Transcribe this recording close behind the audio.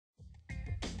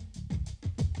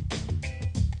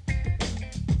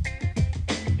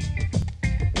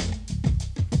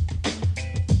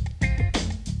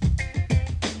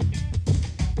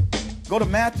Go to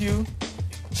Matthew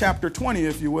chapter 20,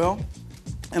 if you will,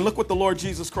 and look what the Lord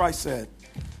Jesus Christ said.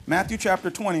 Matthew chapter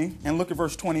 20, and look at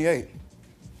verse 28.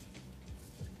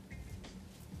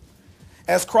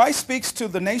 As Christ speaks to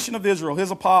the nation of Israel,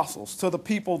 his apostles, to the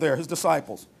people there, his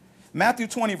disciples. Matthew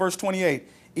 20, verse 28,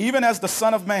 even as the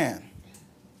Son of Man.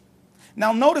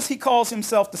 Now notice he calls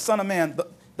himself the Son of Man.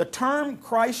 The term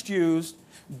Christ used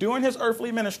during his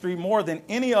earthly ministry more than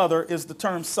any other is the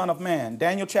term Son of Man.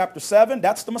 Daniel chapter 7,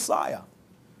 that's the Messiah.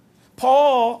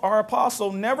 Paul, our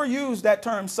apostle, never used that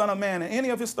term Son of Man in any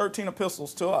of his 13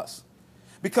 epistles to us,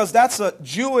 because that's a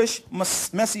Jewish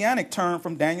messianic term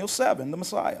from Daniel 7, the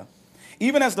Messiah.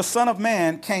 Even as the Son of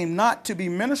Man came not to be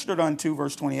ministered unto,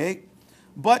 verse 28,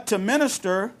 but to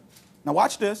minister. Now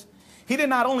watch this. He did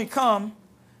not only come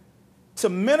to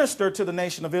minister to the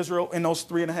nation of Israel in those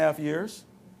 3.5 years.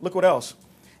 Look what else.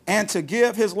 And to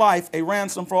give his life a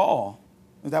ransom for all.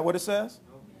 Is that what it says?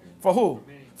 For who?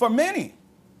 For many.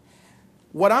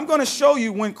 What I'm going to show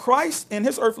you, when Christ in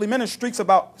his earthly ministry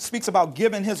speaks about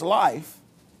giving his life,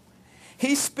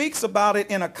 he speaks about it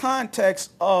in a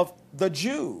context of the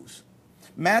Jews.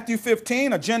 Matthew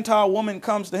 15, a Gentile woman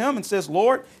comes to him and says,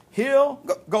 Lord, heal.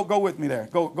 Go with me there.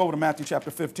 Go to Matthew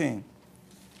chapter 15.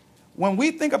 When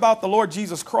we think about the Lord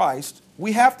Jesus Christ,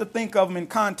 we have to think of him in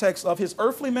context of his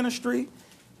earthly ministry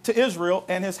to Israel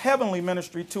and his heavenly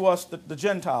ministry to us, the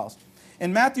Gentiles.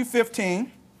 In Matthew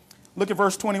 15, look at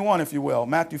verse 21, if you will.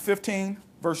 Matthew 15,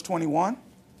 verse 21.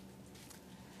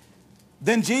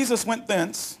 Then Jesus went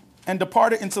thence and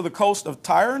departed into the coast of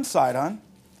Tyre and Sidon.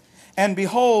 And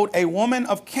behold, a woman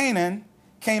of Canaan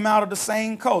came out of the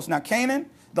same coast. Now, Canaan,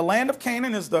 the land of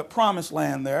Canaan is the promised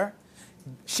land there.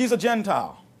 She's a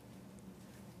Gentile.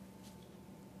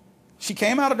 She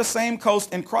came out of the same coast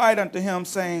and cried unto him,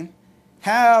 saying,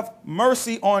 have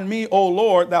mercy on me, O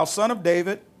Lord, thou son of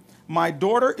David. My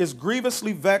daughter is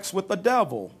grievously vexed with the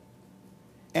devil.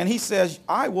 And he says,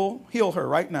 I will heal her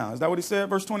right now. Is that what he said?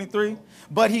 Verse 23.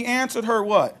 But he answered her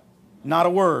what? Not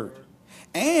a word.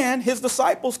 And his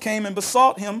disciples came and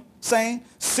besought him, saying,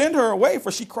 send her away,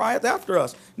 for she crieth after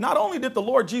us. Not only did the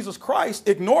Lord Jesus Christ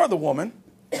ignore the woman,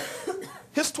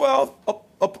 his 12,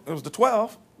 it was the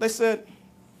 12, they said,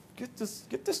 get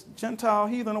this Gentile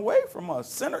heathen away from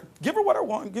us. Send her, give her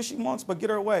what she wants, but get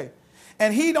her away.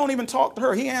 And he don't even talk to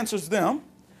her. He answers them.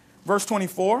 Verse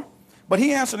 24. But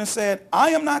he answered and said,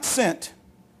 I am not sent,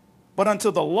 but unto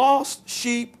the lost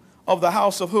sheep of the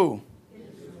house of who?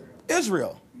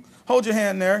 Israel. Hold your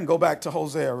hand there and go back to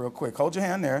Hosea real quick. Hold your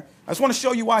hand there. I just want to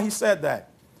show you why he said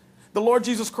that. The Lord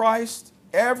Jesus Christ,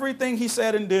 everything he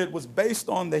said and did was based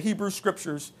on the Hebrew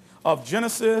scriptures of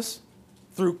Genesis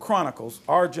through Chronicles,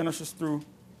 our Genesis through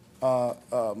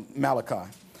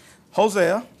Malachi.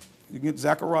 Hosea, you can get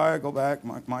Zechariah, go back,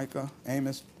 Micah,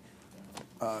 Amos.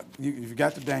 You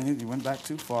got to Daniel, you went back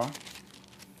too far.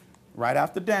 Right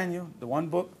after Daniel, the one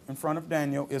book in front of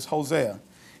Daniel is Hosea.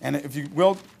 And if you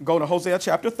will, go to Hosea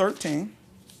chapter 13.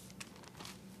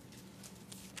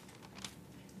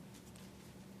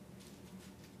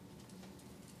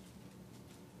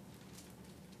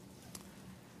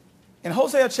 In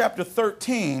Hosea chapter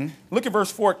 13, look at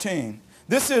verse 14.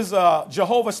 This is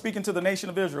Jehovah speaking to the nation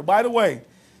of Israel. By the way,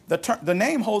 the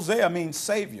name Hosea means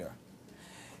Savior.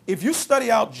 If you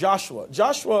study out Joshua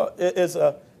is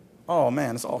oh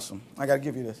man, it's awesome. I got to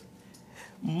give you this.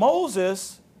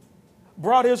 Moses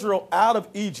brought Israel out of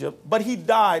Egypt, but he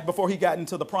died before he got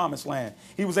into the promised land.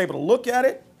 He was able to look at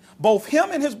it. Both him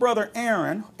and his brother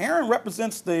Aaron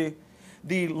represents the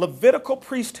Levitical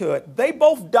priesthood. They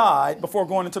both died before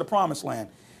going into the promised land.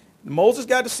 Moses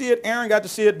got to see it, Aaron got to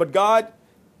see it, but God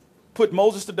put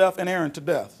Moses to death and Aaron to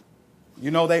death.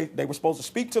 You know, they were supposed to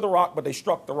speak to the rock, but they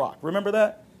struck the rock. Remember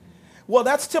that? Well,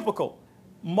 that's typical.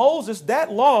 Moses,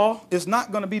 that law is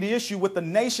not going to be the issue with the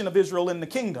nation of Israel in the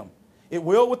kingdom. It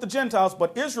will with the Gentiles,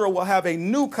 but Israel will have a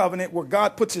new covenant where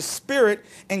God puts his spirit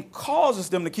and causes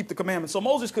them to keep the commandments. So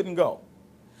Moses couldn't go.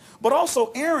 But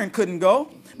also Aaron couldn't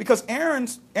go because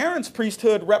Aaron's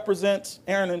priesthood represents,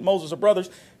 Aaron and Moses are brothers.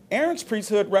 Aaron's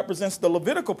priesthood represents the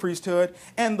Levitical priesthood,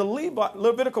 and the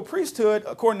Levitical priesthood,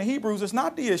 according to Hebrews, is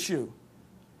not the issue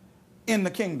in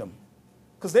the kingdom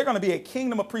because they're going to be a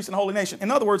kingdom of priests and holy nation.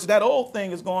 In other words, that old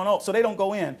thing is going on, so they don't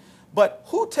go in. But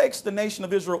who takes the nation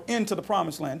of Israel into the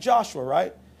promised land? Joshua,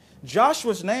 right?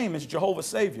 Joshua's name is Jehovah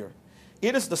Savior.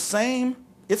 It is the same,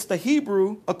 it's the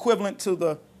Hebrew equivalent to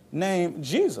the name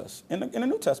Jesus in the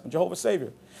New Testament, Jehovah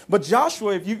Savior. But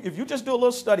Joshua, if you just do a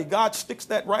little study, God sticks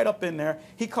that right up in there.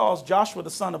 He calls Joshua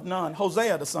the son of Nun,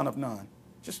 Hosea the son of Nun.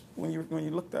 Just when you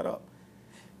look that up.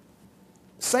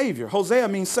 Savior. Hosea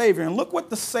means Savior. And look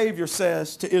what the Savior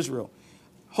says to Israel.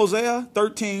 Hosea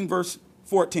 13, verse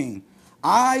 14.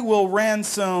 I will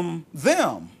ransom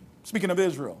them, speaking of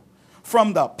Israel,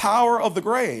 from the power of the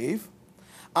grave.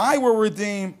 I will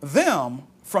redeem them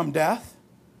from death.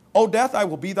 O death, I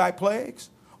will be thy plagues.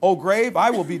 O grave, I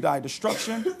will be thy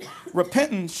destruction.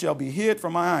 Repentance shall be hid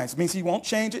from my eyes. It means he won't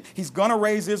change it. He's going to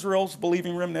raise Israel's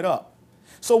believing remnant up.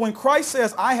 So when Christ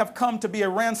says, I have come to be a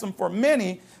ransom for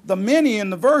many, the many in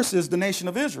the verse is the nation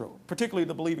of Israel, particularly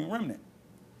the believing remnant.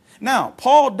 Now,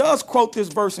 Paul does quote this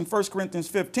verse in 1 Corinthians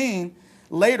 15,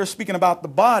 later speaking about the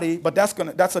body, but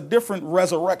that's a different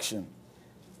resurrection.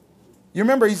 You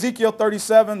remember Ezekiel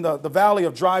 37, the valley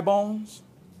of dry bones?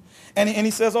 And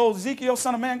he says, oh, Ezekiel,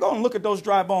 son of man, go and look at those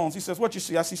dry bones. He says, what you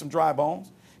see? I see some dry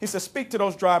bones. He says, speak to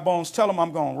those dry bones. Tell them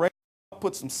I'm going to raise them up,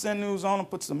 put some sinews on them,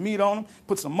 put some meat on them,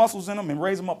 put some muscles in them, and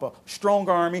raise them up a strong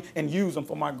army and use them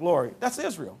for my glory. That's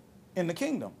Israel in the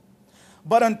kingdom.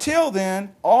 But until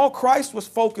then, all Christ was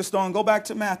focused on, go back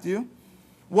to Matthew,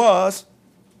 was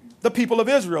the people of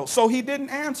Israel. So he didn't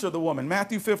answer the woman.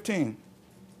 Matthew 15.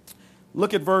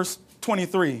 Look at verse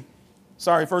 23.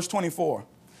 Sorry, verse 24.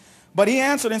 But he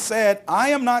answered and said,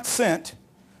 I am not sent,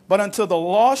 but unto the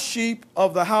lost sheep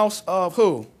of the house of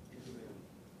who?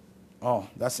 Oh,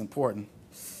 that's important.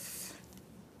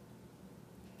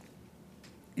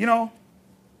 You know,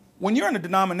 when you're in a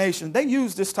denomination, they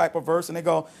use this type of verse and they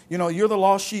go, you know, you're the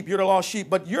lost sheep,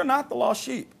 but you're not the lost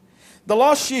sheep. The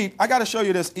lost sheep, I got to show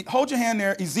you this. Hold your hand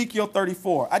there, Ezekiel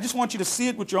 34. I just want you to see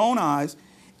it with your own eyes.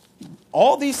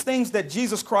 All these things that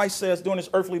Jesus Christ says during his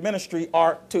earthly ministry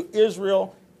are to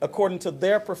Israel according to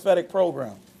their prophetic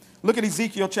program. Look at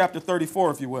Ezekiel chapter 34,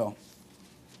 if you will.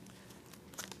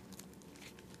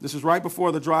 This is right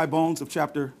before the dry bones of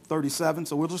chapter 37,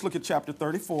 so we'll just look at chapter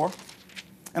 34.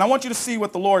 And I want you to see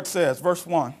what the Lord says, verse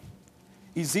 1.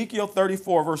 Ezekiel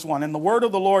 34, verse 1. And the word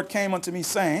of the Lord came unto me,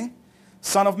 saying,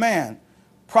 Son of man,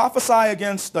 prophesy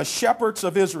against the shepherds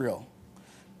of Israel.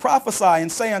 Prophesy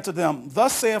and say unto them,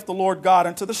 Thus saith the Lord God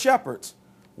unto the shepherds,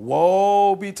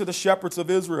 Woe be to the shepherds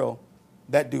of Israel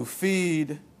that do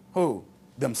feed, who?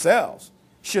 Themselves.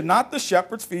 Should not the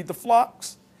shepherds feed the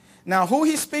flocks? Now, who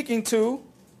he's speaking to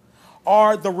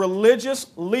are the religious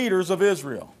leaders of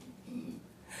Israel.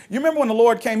 You remember when the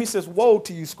Lord came, he says, Woe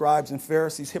to you, scribes and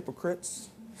Pharisees, hypocrites.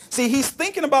 See, he's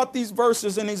thinking about these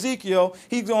verses in Ezekiel.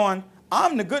 He's going,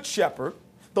 I'm the good shepherd.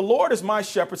 The Lord is my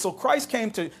shepherd. So Christ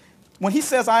came to, when he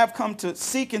says, I have come to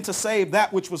seek and to save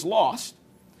that which was lost,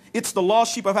 it's the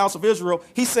lost sheep of the house of Israel.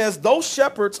 He says, those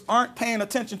shepherds aren't paying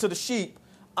attention to the sheep.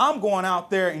 I'm going out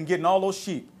there and getting all those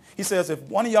sheep. He says, if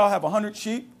one of y'all have 100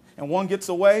 sheep and one gets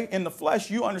away in the flesh,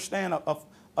 you understand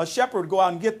a shepherd would go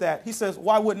out and get that. He says,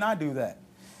 why wouldn't I do that?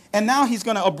 And now he's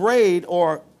going to upbraid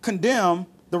or condemn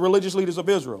the religious leaders of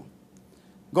Israel.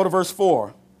 Go to verse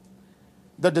 4.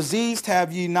 The diseased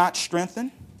have ye not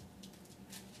strengthened?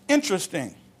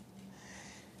 Interesting.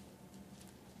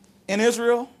 In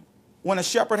Israel, when a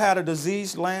shepherd had a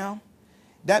diseased lamb,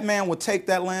 that man would take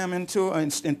that lamb into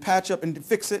and patch up and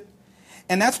fix it.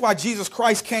 And that's why Jesus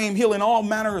Christ came healing all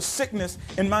manner of sickness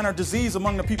and manner of disease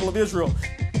among the people of Israel.